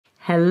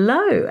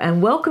Hello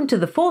and welcome to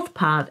the fourth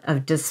part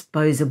of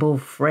Disposable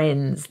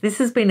Friends. This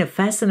has been a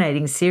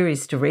fascinating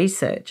series to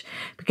research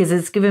because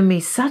it's given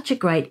me such a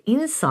great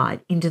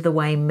insight into the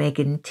way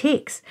Meghan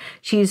ticks.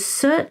 She is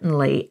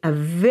certainly a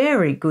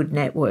very good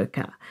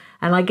networker.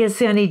 And I guess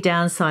the only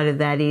downside of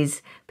that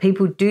is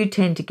people do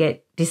tend to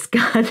get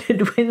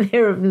discarded when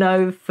they're of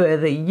no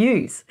further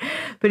use.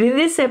 But in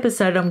this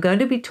episode, I'm going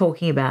to be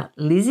talking about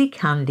Lizzie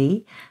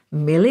Cundy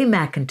Millie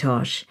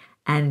Mackintosh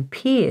and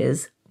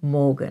Piers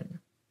Morgan.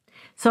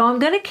 So I'm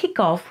going to kick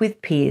off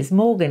with Piers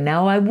Morgan.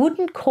 Now, I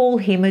wouldn't call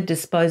him a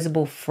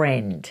disposable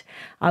friend.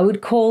 I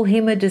would call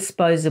him a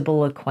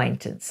disposable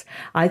acquaintance.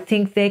 I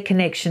think their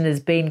connection has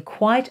been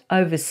quite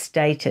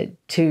overstated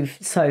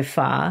so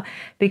far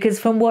because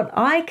from what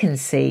I can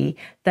see,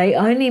 they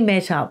only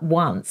met up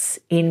once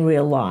in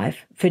real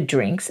life for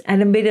drinks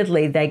and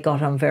admittedly they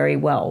got on very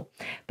well.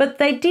 But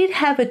they did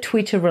have a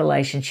Twitter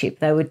relationship.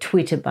 They were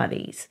Twitter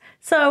buddies.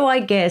 So I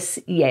guess,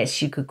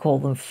 yes, you could call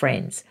them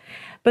friends.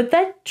 But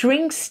that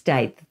drink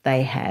state that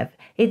they have,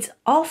 it's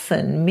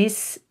often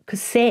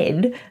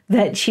said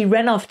that she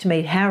ran off to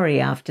meet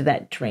Harry after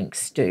that drink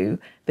stew,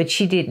 but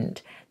she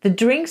didn't. The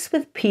drinks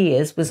with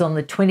Piers was on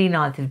the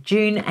 29th of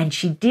June and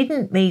she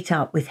didn't meet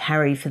up with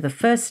Harry for the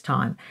first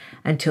time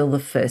until the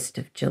 1st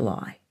of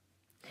July.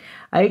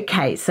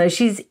 Okay, so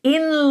she's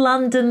in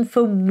London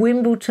for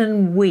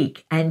Wimbledon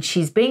week and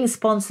she's being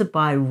sponsored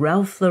by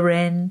Ralph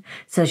Lauren.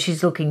 So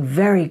she's looking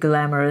very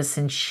glamorous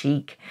and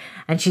chic.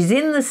 And she's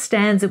in the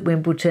stands at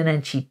Wimbledon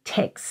and she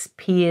texts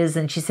Piers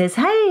and she says,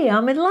 "Hey,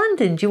 I'm in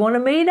London. Do you want to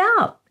meet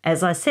up?"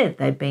 As I said,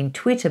 they've been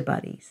Twitter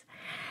buddies.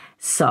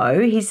 So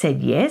he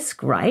said, yes,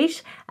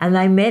 great. And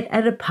they met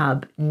at a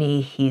pub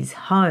near his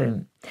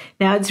home.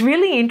 Now, it's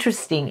really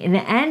interesting. In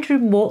Andrew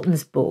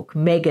Morton's book,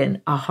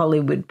 Meghan, A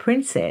Hollywood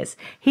Princess,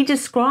 he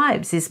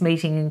describes this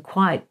meeting in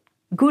quite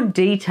good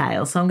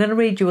detail. So I'm going to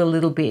read you a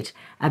little bit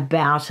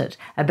about it,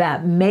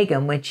 about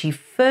Meghan when she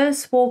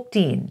first walked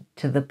in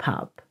to the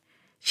pub.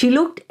 She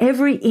looked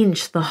every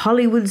inch the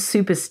Hollywood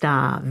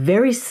superstar,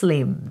 very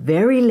slim,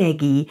 very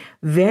leggy,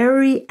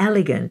 very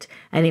elegant,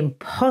 and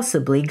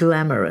impossibly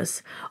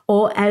glamorous,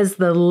 or as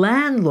the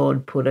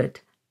landlord put it,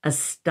 a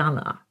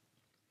stunner.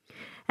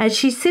 As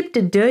she sipped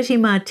a dirty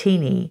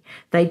martini,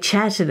 they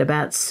chatted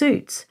about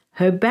suits,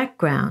 her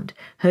background,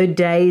 her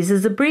days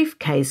as a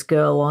briefcase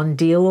girl on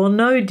Deal or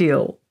No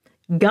Deal,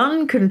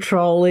 gun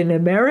control in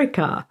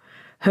America,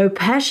 her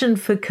passion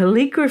for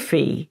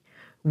calligraphy,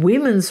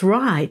 women's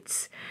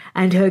rights,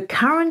 and her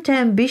current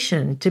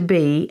ambition to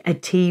be a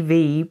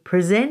TV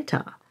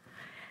presenter.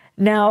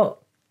 Now,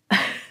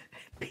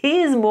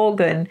 Piers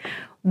Morgan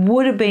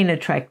would have been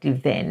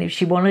attractive then if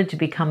she wanted to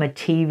become a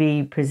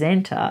TV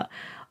presenter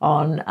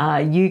on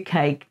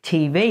UK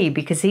TV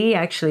because he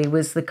actually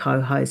was the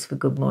co-host for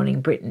Good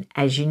Morning Britain,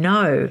 as you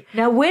know.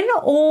 Now, when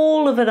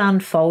all of it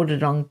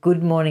unfolded on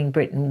Good Morning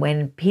Britain,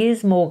 when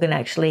Piers Morgan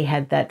actually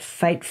had that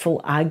fateful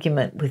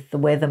argument with the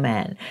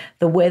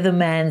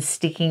weatherman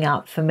sticking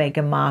up for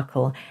Meghan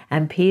Markle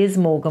and Piers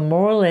Morgan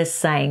more or less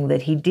saying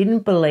that he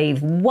didn't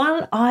believe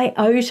one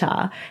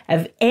iota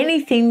of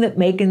anything that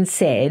Meghan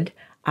said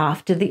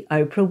after the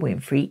Oprah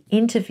Winfrey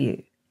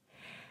interview.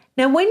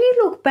 Now, when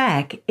you look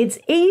back, it's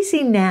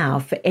easy now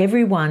for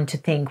everyone to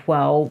think,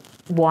 well,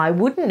 why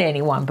wouldn't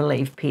anyone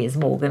believe Piers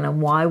Morgan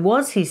and why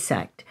was he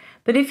sacked?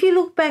 But if you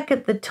look back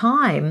at the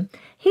time,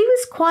 he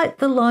was quite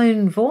the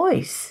lone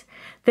voice.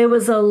 There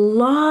was a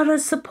lot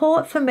of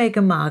support for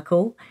Meghan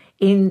Markle,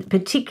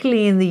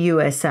 particularly in the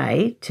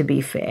USA, to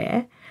be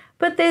fair,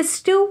 but there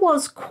still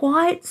was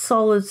quite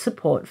solid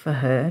support for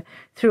her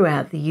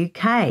throughout the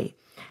UK.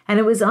 And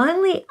it was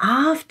only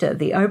after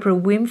the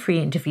Oprah Winfrey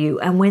interview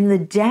and when the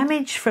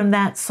damage from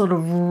that sort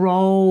of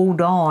rolled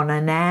on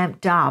and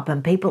amped up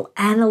and people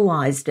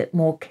analysed it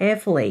more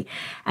carefully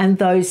and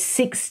those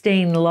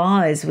 16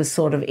 lies were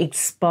sort of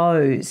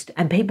exposed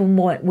and people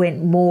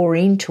went more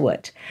into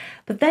it.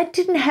 But that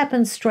didn't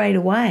happen straight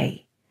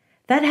away.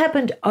 That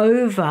happened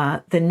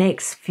over the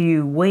next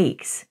few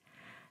weeks.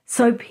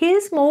 So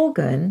Piers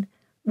Morgan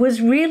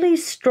was really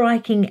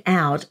striking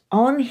out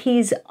on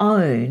his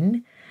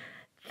own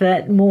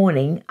that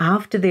morning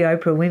after the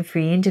Oprah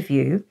Winfrey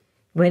interview,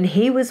 when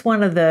he was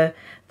one of the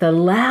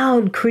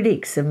loud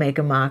critics of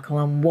Meghan Markle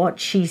and what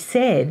she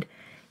said,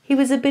 he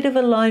was a bit of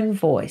a lone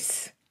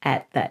voice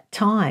at that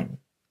time.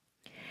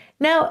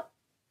 Now,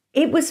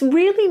 it was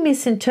really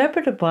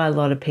misinterpreted by a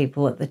lot of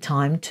people at the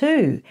time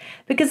too,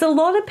 because a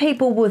lot of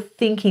people were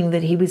thinking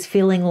that he was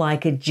feeling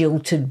like a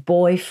jilted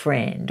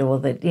boyfriend or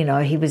that,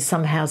 he was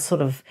somehow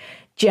sort of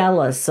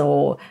jealous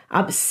or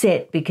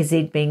upset because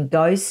he'd been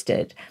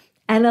ghosted.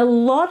 And a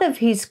lot of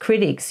his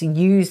critics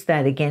used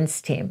that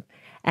against him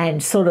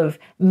and sort of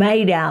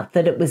made out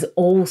that it was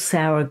all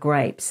sour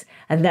grapes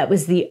and that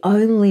was the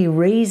only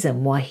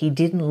reason why he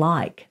didn't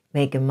like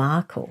Meghan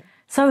Markle.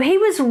 So he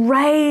was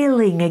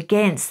railing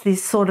against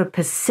this sort of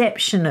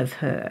perception of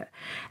her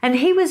and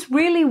he was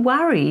really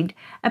worried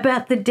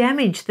about the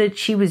damage that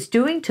she was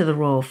doing to the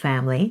royal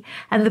family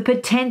and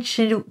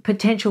the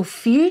potential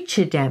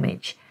future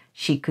damage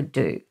she could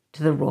do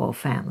to the royal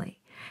family.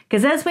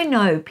 Because as we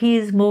know,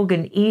 Piers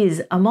Morgan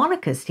is a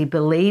monarchist. He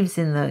believes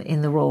in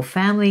the royal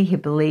family. He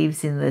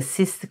believes in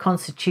the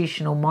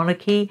constitutional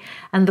monarchy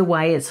and the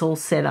way it's all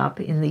set up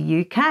in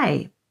the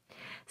UK.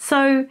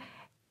 So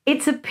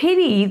it's a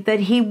pity that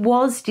he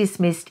was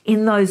dismissed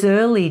in those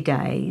early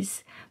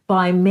days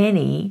by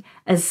many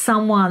as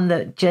someone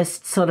that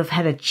just sort of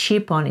had a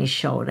chip on his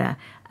shoulder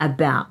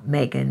about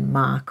Meghan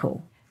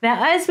Markle.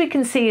 Now, as we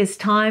can see, as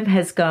time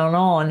has gone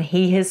on,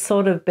 he has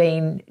sort of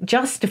been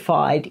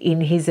justified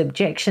in his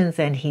objections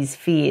and his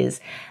fears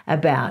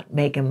about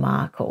Meghan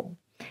Markle.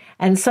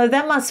 And so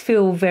that must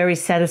feel very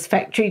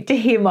satisfactory to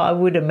him, I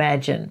would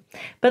imagine.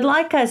 But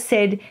like I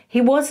said,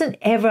 he wasn't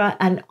ever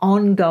an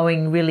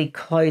ongoing, really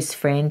close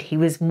friend. He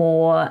was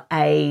more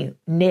a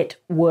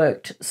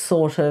networked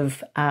sort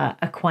of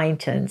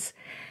acquaintance.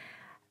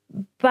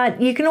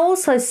 But you can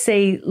also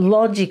see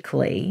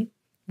logically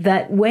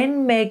that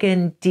when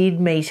Meghan did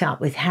meet up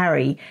with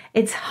Harry,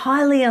 it's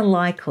highly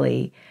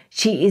unlikely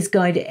she is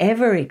going to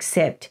ever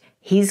accept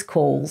his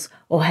calls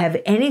or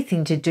have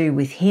anything to do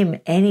with him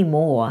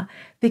anymore,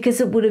 because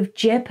it would have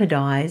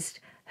jeopardized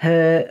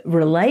her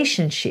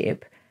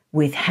relationship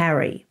with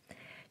Harry.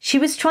 She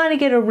was trying to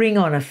get a ring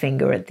on her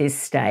finger at this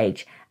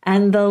stage,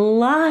 and the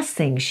last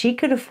thing she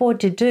could afford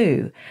to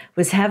do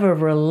was have a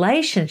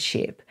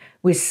relationship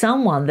with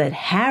someone that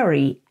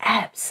Harry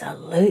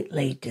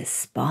absolutely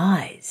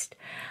despised.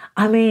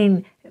 I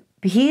mean,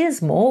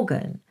 Piers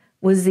Morgan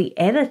was the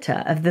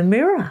editor of the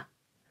Mirror,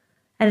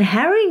 and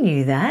Harry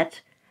knew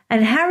that,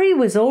 and Harry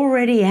was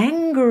already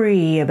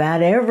angry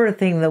about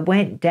everything that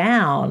went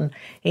down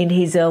in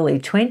his early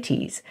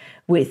 20s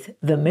with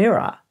the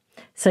Mirror.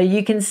 So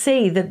you can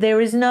see that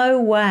there is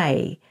no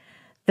way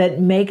that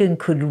Meghan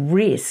could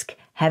risk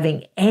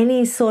having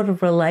any sort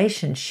of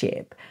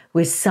relationship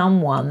with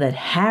someone that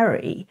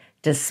Harry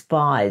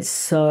despised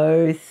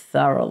so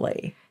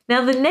thoroughly.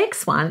 Now, the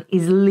next one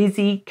is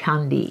Lizzie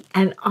Cundy,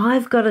 and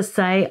I've got to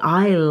say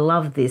I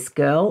love this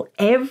girl.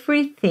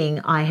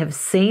 Everything I have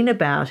seen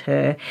about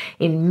her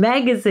in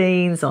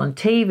magazines, on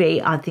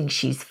TV, I think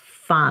she's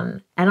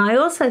fun, and I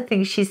also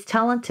think she's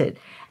talented.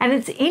 And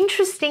it's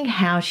interesting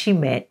how she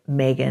met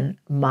Meghan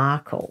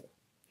Markle.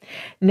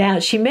 Now,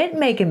 she met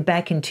Meghan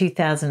back in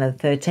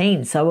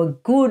 2013, so a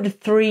good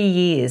 3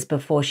 years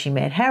before she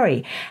met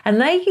Harry. And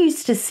they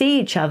used to see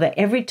each other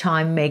every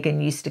time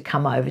Meghan used to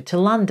come over to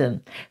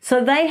London.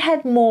 So they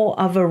had more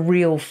of a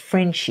real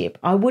friendship.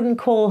 I wouldn't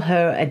call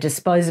her a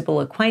disposable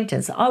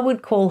acquaintance. I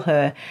would call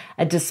her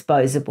a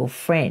disposable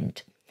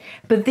friend.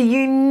 But the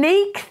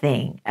unique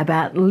thing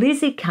about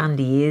Lizzie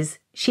Cundy is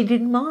she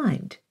didn't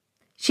mind.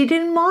 She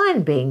didn't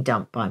mind being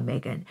dumped by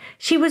Meghan.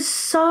 She was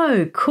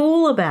so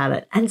cool about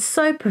it and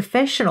so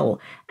professional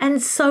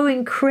and so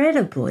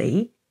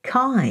incredibly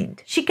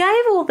kind. She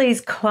gave all these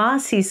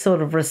classy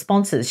sort of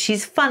responses.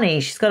 She's funny.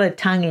 She's got a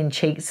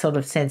tongue-in-cheek sort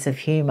of sense of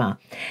humour.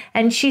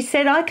 And she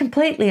said, I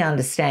completely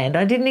understand.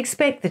 I didn't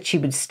expect that she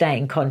would stay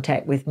in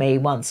contact with me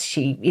once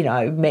she,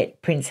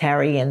 met Prince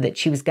Harry and that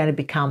she was going to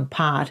become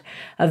part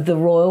of the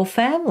royal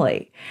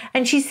family.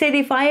 And she said,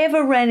 if I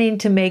ever ran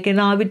into Meghan,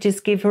 I would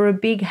just give her a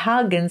big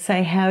hug and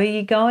say, how are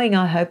you going?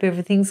 I hope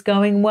everything's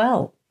going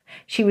well.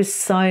 She was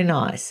so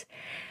nice.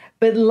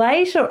 But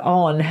later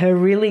on, her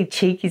really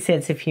cheeky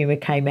sense of humour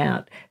came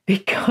out,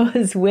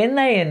 because when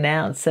they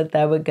announced that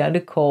they were going to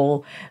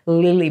call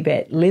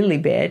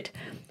Lilibet,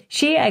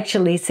 she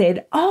actually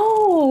said,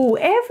 oh,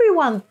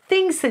 everyone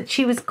thinks that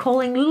she was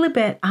calling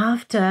Lilibet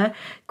after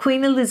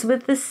Queen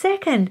Elizabeth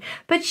II,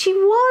 but she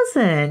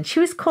wasn't. She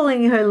was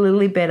calling her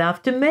Lilibet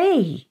after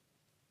me,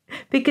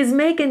 because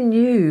Meghan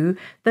knew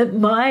that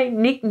my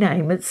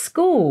nickname at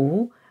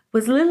school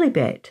was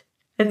Lilibet.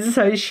 And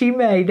so she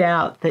made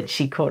out that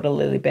she called a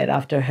Lilibet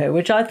after her,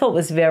 which I thought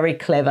was very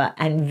clever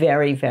and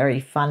very, very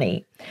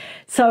funny.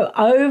 So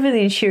over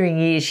the ensuing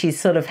years, she's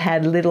sort of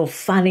had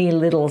funny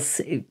little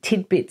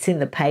tidbits in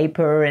the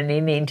paper and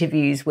in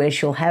interviews where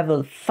she'll have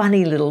a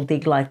funny little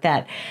dig like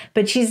that.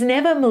 But she's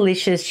never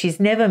malicious, she's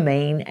never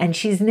mean, and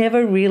she's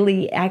never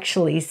really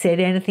actually said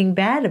anything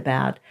bad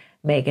about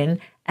Meghan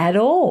at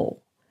all.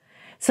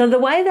 So the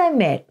way they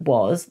met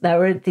was they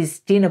were at this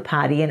dinner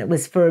party, and it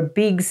was for a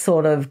big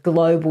sort of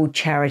global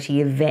charity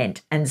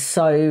event. And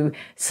so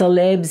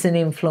celebs and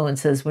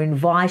influencers were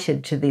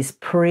invited to this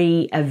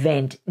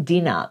pre-event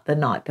dinner the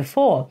night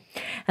before.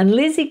 And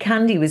Lizzie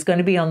Cundy was going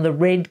to be on the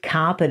red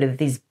carpet of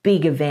this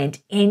big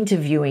event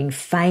interviewing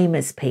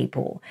famous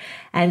people.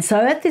 And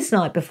so at this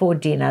night before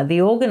dinner,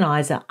 the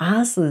organiser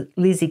asked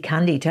Lizzie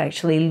Cundy to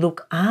actually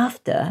look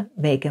after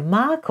Meghan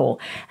Markle.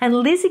 And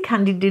Lizzie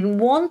Cundy didn't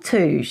want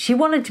to. She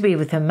wanted to be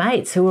with her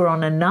mates who were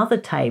on another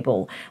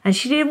table, and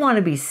she didn't want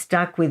to be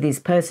stuck with this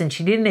person.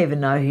 She didn't even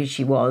know who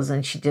she was,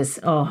 and she just,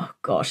 oh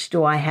gosh,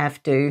 do I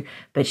have to?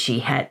 But she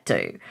had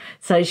to.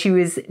 So she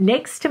was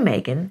next to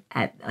Meghan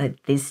at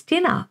this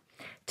dinner.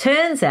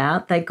 Turns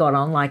out they got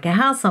on like a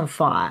house on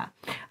fire.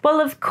 Well,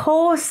 of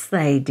course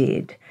they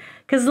did,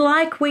 Because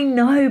like we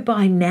know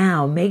by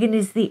now, Meghan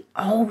is the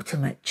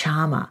ultimate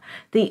charmer,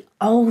 the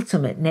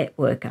ultimate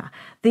networker,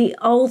 the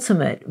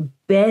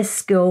ultimate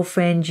best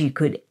girlfriend you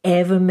could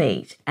ever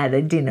meet at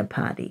a dinner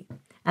party.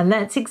 And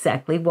that's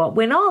exactly what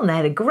went on. They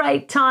had a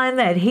great time.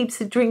 They had heaps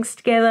of drinks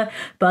together.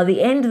 By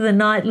the end of the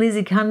night,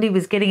 Lizzie Cundy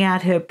was getting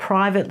out her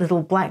private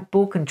little black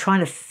book and trying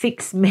to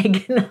fix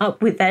Meghan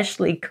up with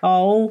Ashley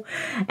Cole.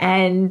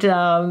 And,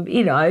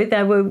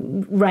 they were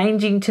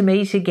arranging to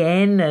meet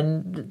again,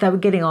 and they were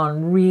getting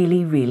on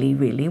really, really,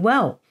 really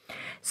well.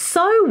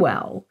 So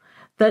well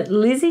that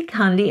Lizzie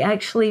Cundy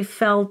actually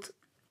felt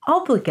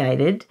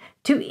obligated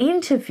to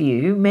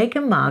interview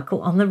Meghan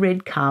Markle on the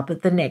red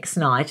carpet the next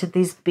night at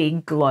this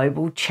big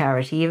global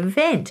charity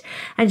event.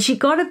 And she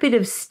got a bit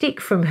of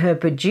stick from her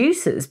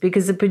producers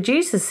because the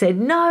producers said,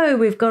 no,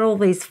 we've got all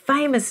these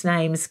famous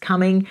names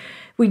coming.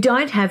 We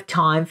don't have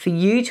time for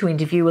you to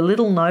interview a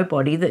little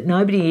nobody that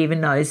nobody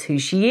even knows who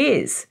she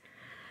is.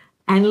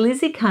 And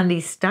Lizzie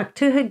Cundy stuck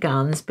to her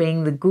guns,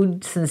 being the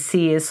good,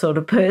 sincere sort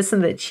of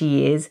person that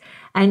she is.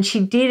 And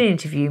she did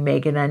interview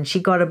Meghan, and she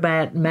got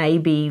about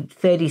maybe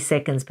 30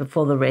 seconds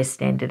before the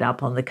rest ended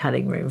up on the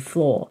cutting room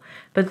floor.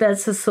 But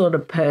that's the sort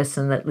of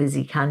person that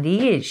Lizzie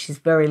Cundy is. She's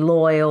very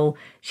loyal.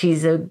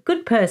 She's a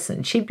good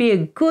person. She'd be a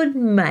good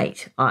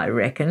mate, I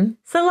reckon.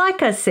 So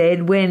like I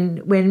said,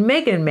 when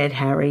Meghan met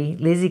Harry,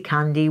 Lizzie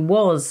Cundy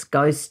was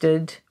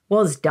ghosted,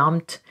 was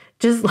dumped,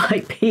 just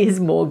like Piers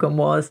Morgan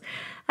was.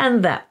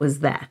 And that was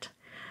that.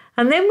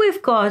 And then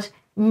we've got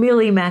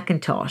Millie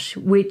Mackintosh,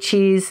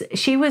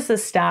 she was a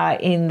star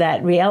in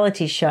that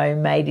reality show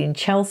Made in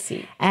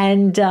Chelsea.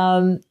 And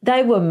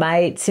they were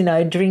mates,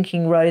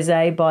 drinking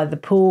rosé by the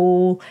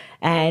pool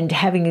and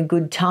having a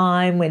good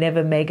time.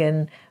 Whenever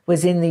Meghan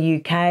was in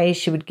the UK,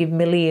 she would give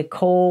Millie a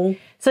call.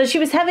 So she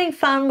was having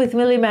fun with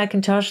Millie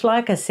Mackintosh,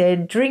 like I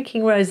said,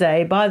 drinking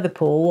rosé by the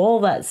pool, all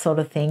that sort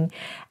of thing.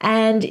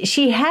 And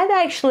she had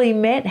actually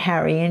met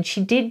Harry, and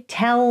she did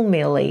tell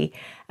Millie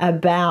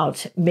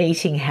about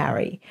meeting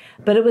Harry.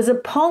 But it was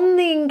upon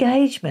the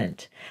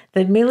engagement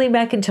that Millie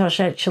Mackintosh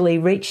actually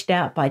reached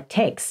out by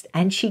text,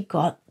 and she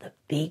got the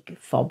big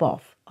fob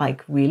off,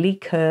 like really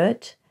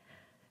curt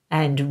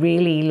and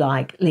really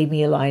like, leave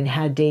me alone,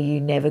 how dare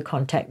you never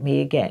contact me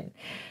again.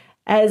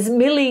 As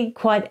Millie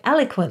quite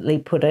eloquently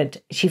put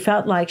it, she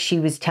felt like she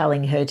was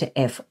telling her to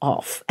F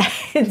off,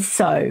 and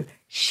so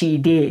she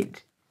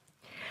did.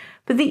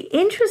 But the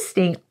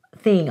interesting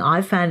thing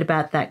I found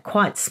about that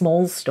quite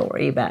small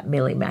story about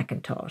Millie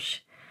Mackintosh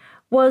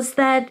was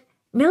that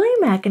Millie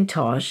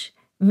Mackintosh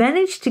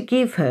managed to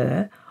give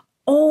her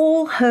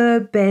all her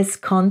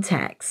best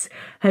contacts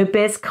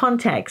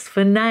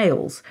for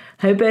nails,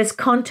 her best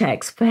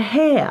contacts for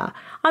hair.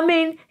 I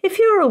mean, if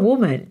you're a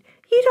woman,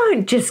 you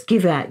don't just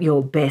give out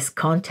your best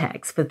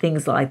contacts for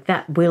things like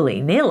that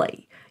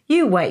willy-nilly.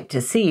 You wait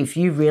to see if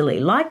you really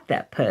like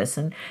that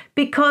person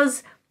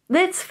because,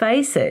 let's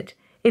face it,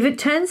 if it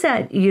turns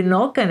out you're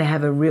not going to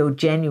have a real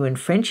genuine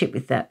friendship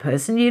with that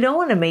person, you don't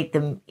want to meet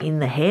them in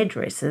the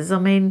hairdressers. I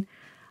mean,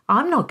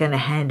 I'm not going to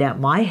hand out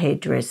my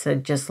hairdresser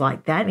just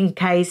like that in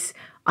case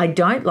I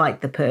don't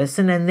like the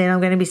person and then I'm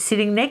going to be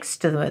sitting next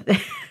to them.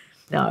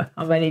 No,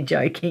 I'm only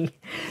joking.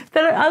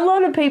 But a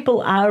lot of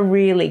people are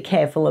really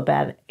careful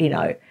about,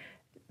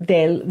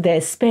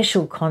 their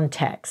special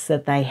contacts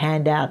that they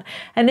hand out.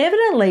 And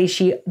evidently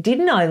she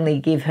didn't only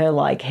give her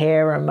like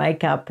hair and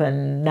makeup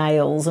and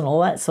nails and all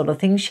that sort of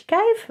thing. She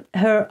gave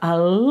her a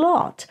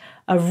lot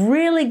of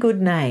really good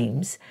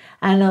names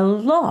and a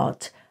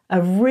lot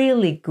of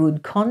really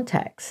good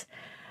contacts.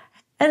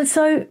 And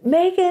so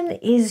Meghan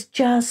is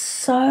just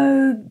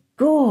so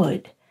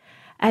good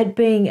at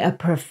being a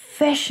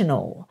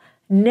professional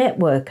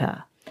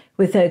networker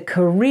with her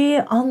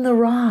career on the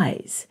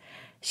rise.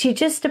 She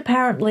just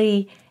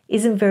apparently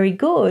isn't very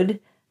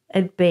good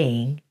at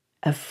being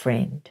a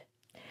friend.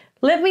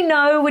 Let me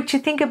know what you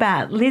think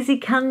about Lizzie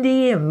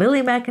Cundy and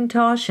Millie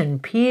Mackintosh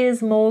and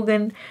Piers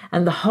Morgan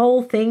and the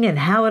whole thing and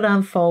how it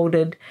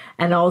unfolded.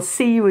 And I'll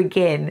see you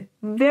again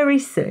very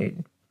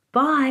soon.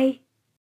 Bye.